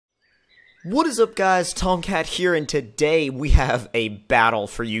What is up, guys? Tomcat here, and today we have a battle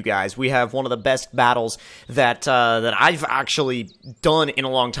for you guys. We have one of the best battles that I've actually done in a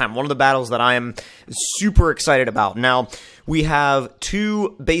long time. One of the battles that I am super excited about. Now, we have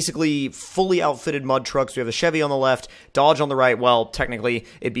two basically fully outfitted mud trucks. We have a Chevy on the left, Dodge on the right. Well, technically,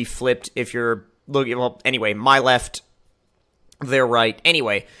 it'd be flipped if you're looking. Well, anyway, my left, their right.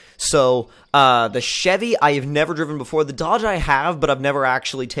 Anyway, so the Chevy I have never driven before. The Dodge I have, but I've never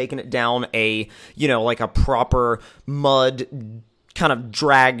actually taken it down a, like a proper mud kind of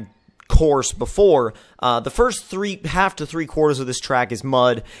drag course before. The first half to three quarters of this track is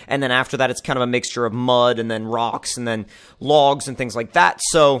mud, and then after that it's kind of a mixture of mud and then rocks and then logs and things like that.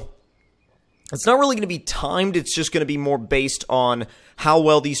 So it's not really going to be timed. It's just going to be more based on how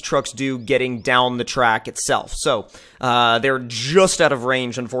well these trucks do getting down the track itself. So they're just out of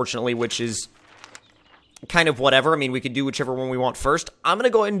range, unfortunately, which is kind of whatever. I mean, we could do whichever one we want first. I'm going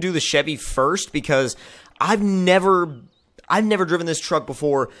to go ahead and do the Chevy first because I've never driven this truck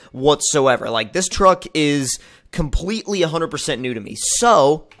before whatsoever. Like, this truck is completely 100% new to me.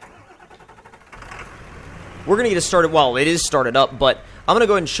 So we're going to get it started. Well, it is started up, but I'm going to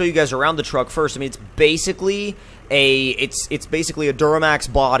go ahead and show you guys around the truck first. I mean, it's basically a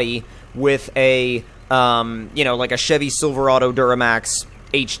Duramax body with a, like a Chevy Silverado Duramax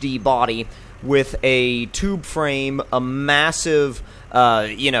HD body with a tube frame, a massive,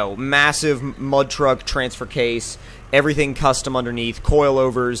 massive mud truck transfer case, everything custom underneath,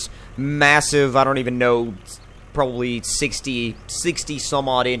 coilovers, massive, I don't even know, probably 60 some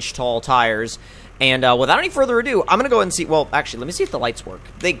odd inch tall tires. And without any further ado, I'm going to go ahead and see. Well, actually, let me see if the lights work.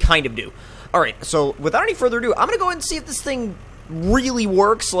 They kind of do. All right, so without any further ado, I'm going to go ahead and see if this thing really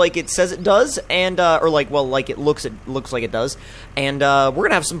works like it says it does, and like it looks like it does. And we're going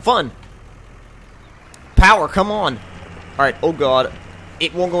to have some fun. Power, come on. All right, oh god.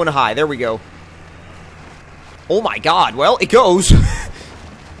 It won't go into high. There we go. Oh my god. Well, it goes.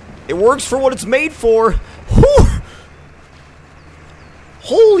 It works for what it's made for. Whew.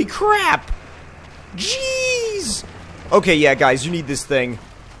 Holy crap. Jeez! Okay, yeah, guys, you need this thing.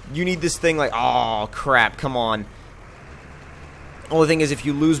 You need this thing like, oh, crap, come on. Only thing is, if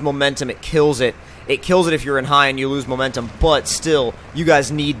you lose momentum, it kills it. It kills it if you're in high and you lose momentum, but still, you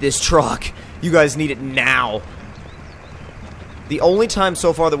guys need this truck. You guys need it now. The only time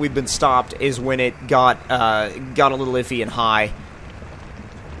so far that we've been stopped is when it got a little iffy in high.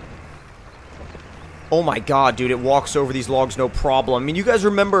 Oh my god, dude, it walks over these logs no problem. I mean, you guys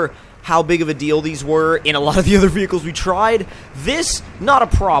remember how big of a deal these were in a lot of the other vehicles we tried? This, not a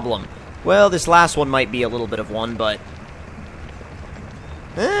problem. Well, this last one might be a little bit of one, but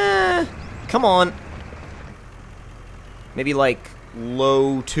come on. Maybe like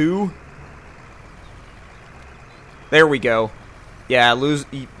low 2. There we go. Yeah,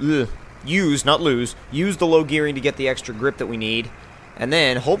 use, not lose. Use the low gearing to get the extra grip that we need, and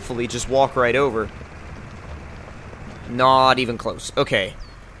then hopefully just walk right over. Not even close. Okay.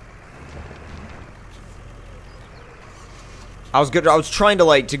 I was trying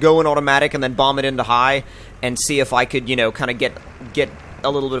to go in automatic and then bomb it into high and see if I could, kind of get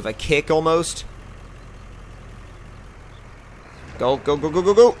a little bit of a kick almost. Go, go, go, go,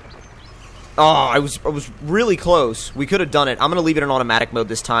 go, go. Oh, I was really close. We could have done it. I'm going to leave it in automatic mode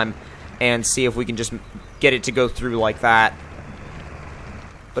this time and see if we can just get it to go through like that.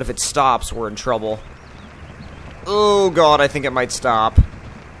 But if it stops, we're in trouble. Oh god, I think it might stop.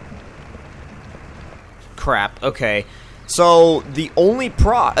 Crap. Okay. So the only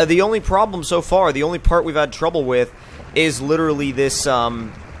problem so far, the only part we've had trouble with, is literally this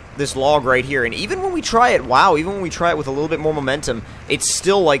this log right here. And even when we try it, wow, even when we try it with a little bit more momentum, it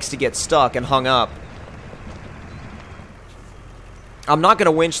still likes to get stuck and hung up. I'm not going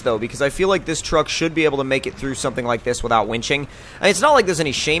to winch, though, because I feel like this truck should be able to make it through something like this without winching. And it's not like there's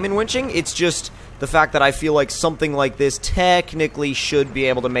any shame in winching, it's just the fact that I feel like something like this technically should be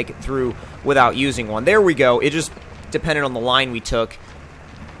able to make it through without using one. There we go. It just depended on the line we took.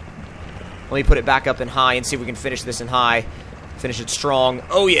 Let me put it back up in high and see if we can finish this in high. Finish it strong.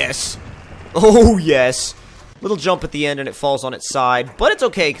 Oh, yes. Oh, yes. Little jump at the end and it falls on its side. But it's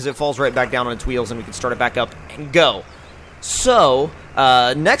okay because it falls right back down on its wheels and we can start it back up and go. So,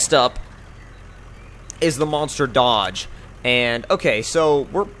 next up is the Monster Dodge. And, okay, so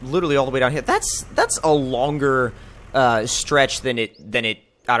we're literally all the way down here. That's a longer stretch than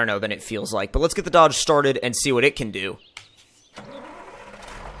it feels like. But let's get the Dodge started and see what it can do.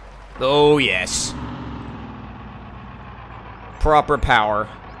 Oh, yes. Proper power.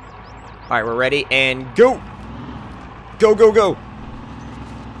 Alright, we're ready, and go! Go, go, go!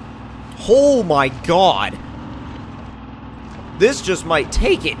 Oh my god! This just might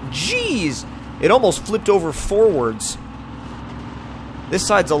take it. Jeez! It almost flipped over forwards. This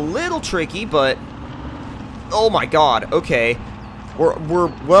side's a little tricky, but... Oh my god, okay.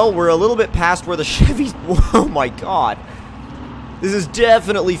 We're a little bit past where the Chevy... Oh my god. This is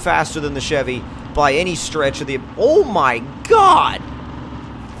definitely faster than the Chevy by any stretch of the... Oh my god!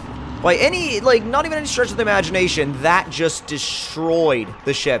 By any, like, not even any stretch of the imagination, that just destroyed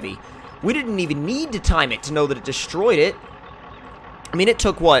the Chevy. We didn't even need to time it to know that it destroyed it. I mean, it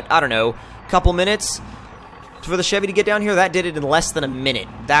took, what, I don't know, a couple minutes for the Chevy to get down here. That did it in less than a minute.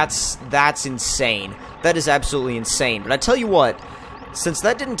 That's insane. That is absolutely insane. But I tell you what, since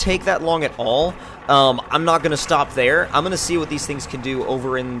that didn't take that long at all, I'm not going to stop there. I'm going to see what these things can do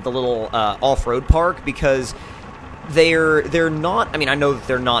over in the little off-road park, because they're not, I mean, I know that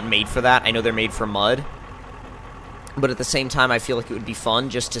they're not made for that. I know they're made for mud. But at the same time, I feel like it would be fun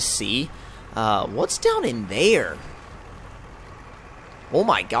just to see. What's down in there? Oh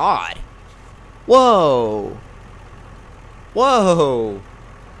my god. Whoa. Whoa.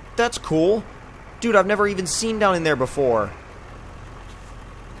 That's cool. Dude, I've never even seen down in there before.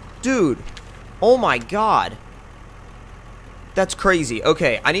 Dude. Oh my god. That's crazy.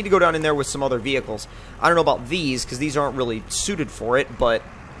 Okay, I need to go down in there with some other vehicles. I don't know about these, because these aren't really suited for it, but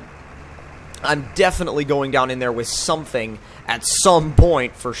I'm definitely going down in there with something at some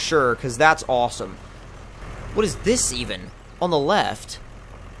point for sure, because that's awesome. What is this even? On the left?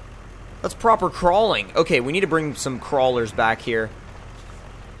 That's proper crawling. Okay, we need to bring some crawlers back here,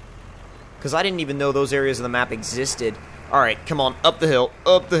 because I didn't even know those areas of the map existed. Alright, come on, up the hill,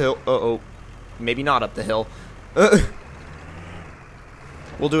 up the hill. Uh-oh. Maybe not up the hill.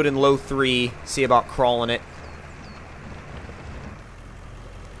 We'll do it in low 3, see about crawling it.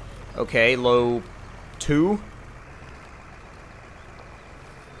 Okay, low 2.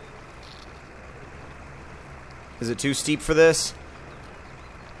 Is it too steep for this?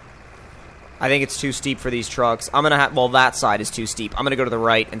 I think it's too steep for these trucks. I'm gonna have, well, that side is too steep. I'm gonna go to the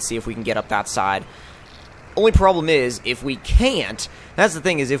right and see if we can get up that side. Only problem is, if we can't, that's the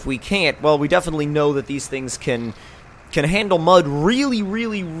thing, is if we can't, well, we definitely know that these things can handle mud really,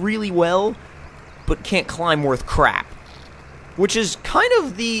 really, really well, but can't climb worth crap. Which is kind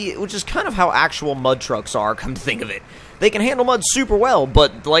of how actual mud trucks are, come to think of it. They can handle mud super well,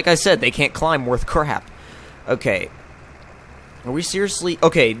 but like I said, they can't climb worth crap. Okay. Are we seriously?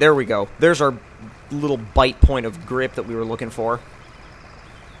 Okay, there we go. There's our little bite point of grip that we were looking for.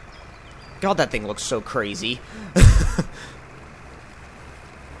 God, that thing looks so crazy.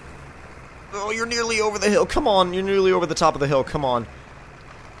 Oh, you're nearly over the hill. Come on, you're nearly over the top of the hill. Come on.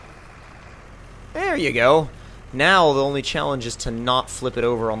 There you go. Now, the only challenge is to not flip it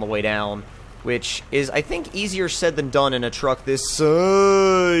over on the way down, which is, I think, easier said than done in a truck this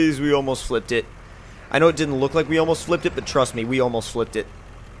size. We almost flipped it. I know it didn't look like we almost flipped it, but trust me, we almost flipped it.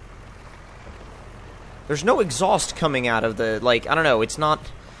 There's no exhaust coming out of the, like, I don't know, it's not,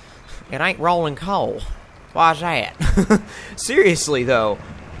 it ain't rolling coal. Why's that? Seriously, though.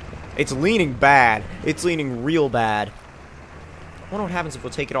 It's leaning bad. It's leaning real bad. I wonder what happens if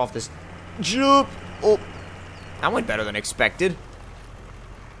we'll take it off this jump. Oh, that went better than expected.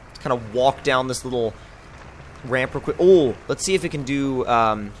 Let's kind of walk down this little ramp real quick. Oh, let's see if it can do,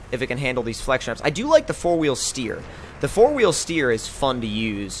 if it can handle these flex ramps. I do like the four-wheel steer. The four-wheel steer is fun to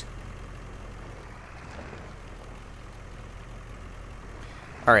use.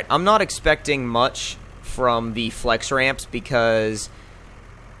 Alright, I'm not expecting much from the flex ramps, because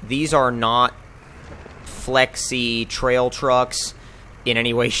these are not flexy trail trucks in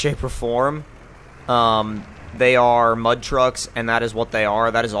any way, shape, or form. They are mud trucks, and that is what they are.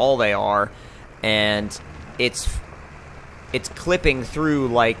 That is all they are. And it's clipping through,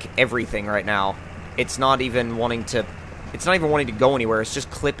 like, everything right now. It's not even wanting to go anywhere. It's just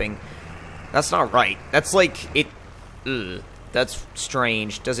clipping. That's not right. That's like it. Ugh, that's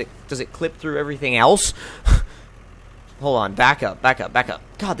strange. Does it clip through everything else? Hold on. Back up. Back up. Back up.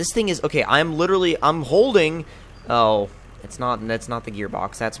 God, this thing is okay. I'm holding. Oh, that's not the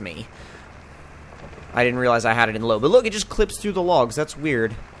gearbox. That's me. I didn't realize I had it in low. But look, it just clips through the logs. That's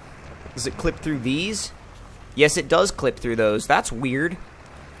weird. Does it clip through these? Yes, it does clip through those. That's weird.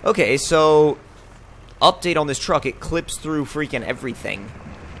 Okay, so update on this truck. It clips through freaking everything.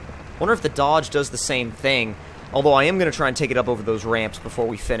 Wonder if the Dodge does the same thing. Although I am going to try and take it up over those ramps before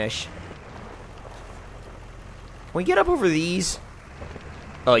we finish. Can we get up over these?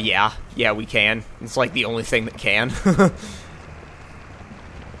 Oh, yeah. Yeah, we can. It's like the only thing that can.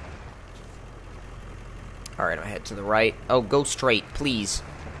 Alright, I'm head to the right. Oh, go straight, please.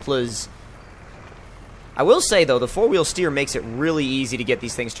 Please. I will say, though, the four-wheel steer makes it really easy to get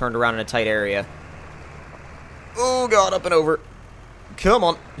these things turned around in a tight area. Oh, God, up and over. Come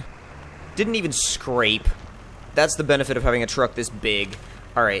on. Didn't even scrape. That's the benefit of having a truck this big.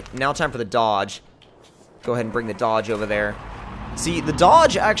 Alright, now time for the Dodge. Go ahead and bring the Dodge over there. See, the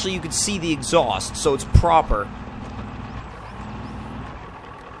Dodge, actually, you can see the exhaust, so it's proper.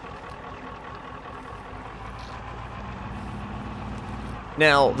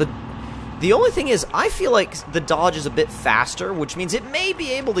 Now, the only thing is, I feel like the Dodge is a bit faster, which means it may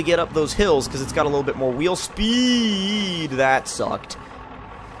be able to get up those hills because it's got a little bit more wheel speed. That sucked.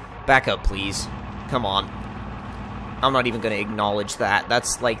 Back up, please. Come on. I'm not even going to acknowledge that.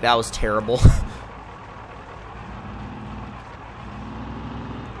 That's like, that was terrible.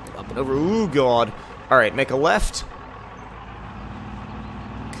 Up and over. Ooh, God. Alright, make a left.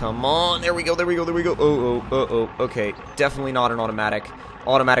 Come on. There we go, there we go, there we go. Oh. Okay. Definitely not an automatic.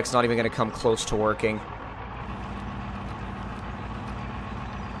 Automatic's not even going to come close to working.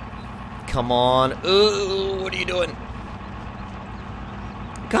 Come on. Ooh, what are you doing?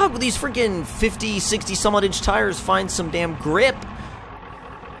 God, with these freaking 50, 60 some odd inch tires, find some damn grip.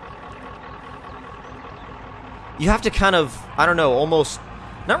 You have to kind of, I don't know, almost,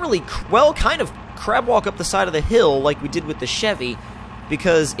 not really, well, kind of crab walk up the side of the hill like we did with the Chevy,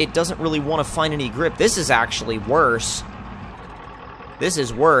 because it doesn't really want to find any grip. This is actually worse. This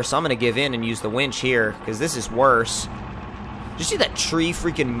is worse. I'm going to give in and use the winch here, because this is worse. Did you see that tree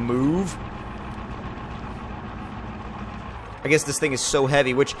freaking move? I guess this thing is so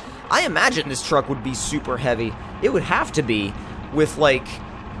heavy, which I imagine this truck would be super heavy. It would have to be, with, like,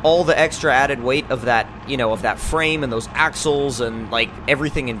 all the extra added weight of that, you know, of that frame and those axles and, like,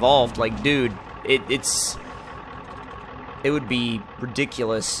 everything involved. Like, dude, it would be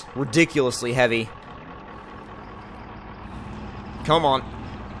ridiculous. Ridiculously heavy. Come on.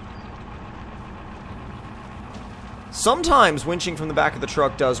 Sometimes winching from the back of the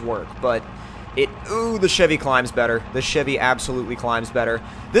truck does work, but ooh, the Chevy climbs better. The Chevy absolutely climbs better.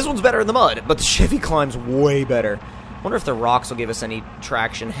 This one's better in the mud, but the Chevy climbs way better. Wonder if the rocks will give us any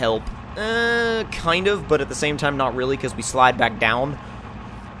traction help. Kind of, but at the same time not really, because we slide back down.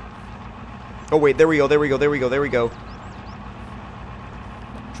 Oh wait, there we go, there we go, there we go, there we go.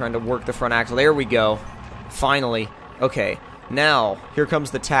 Trying to work the front axle. There we go. Finally. Okay. Now, here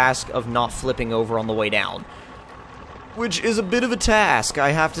comes the task of not flipping over on the way down. Which is a bit of a task,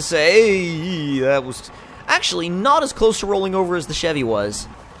 I have to say. That was actually not as close to rolling over as the Chevy was.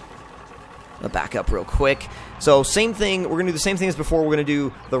 I'll back up real quick. So, same thing. We're going to do the same thing as before. We're going to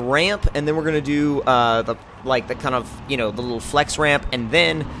do the ramp, and then we're going to do the kind of, you know, the little flex ramp, and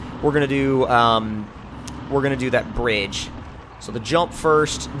then we're going to do that bridge. So the jump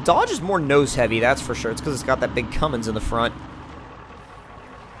first. Dodge is more nose heavy, that's for sure. It's because it's got that big Cummins in the front.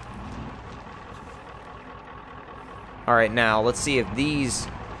 Alright, now, let's see if these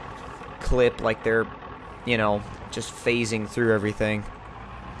clip like they're, you know, just phasing through everything.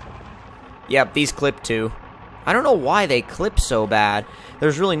 Yep, these clip too. I don't know why they clip so bad.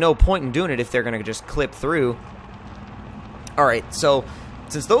 There's really no point in doing it if they're going to just clip through. Alright, so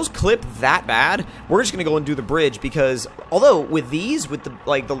since those clip that bad, we're just going to go and do the bridge because, although with these, with the,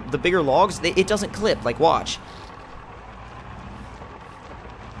 like, the bigger logs, it doesn't clip. Like, watch.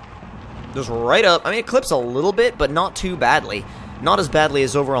 Just right up. I mean, it clips a little bit, but not too badly. Not as badly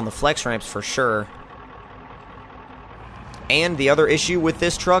as over on the flex ramps, for sure. And the other issue with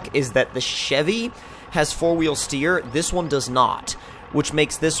this truck is that the Chevy has four-wheel steer. This one does not, which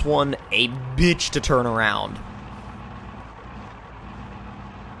makes this one a bitch to turn around.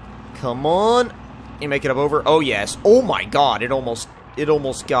 Come on. You make it up over. Oh, yes. Oh, my God. It almost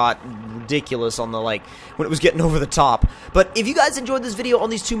got ridiculous on the, like, when it was getting over the top. But if you guys enjoyed this video on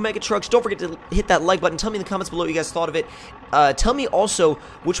these two mega trucks, don't forget to hit that like button. Tell me in the comments below what you guys thought of it. Tell me also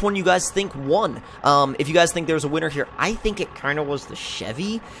which one you guys think won. If you guys think there's a winner here, I think it kind of was the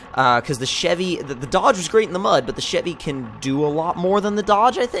Chevy, because the Chevy, the Dodge was great in the mud, but the Chevy can do a lot more than the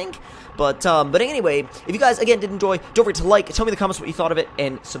Dodge, I think. But anyway, if you guys, again, did enjoy, don't forget to like, tell me in the comments what you thought of it,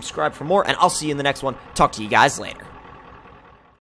 and subscribe for more, and I'll see you in the next one. Talk to you guys later.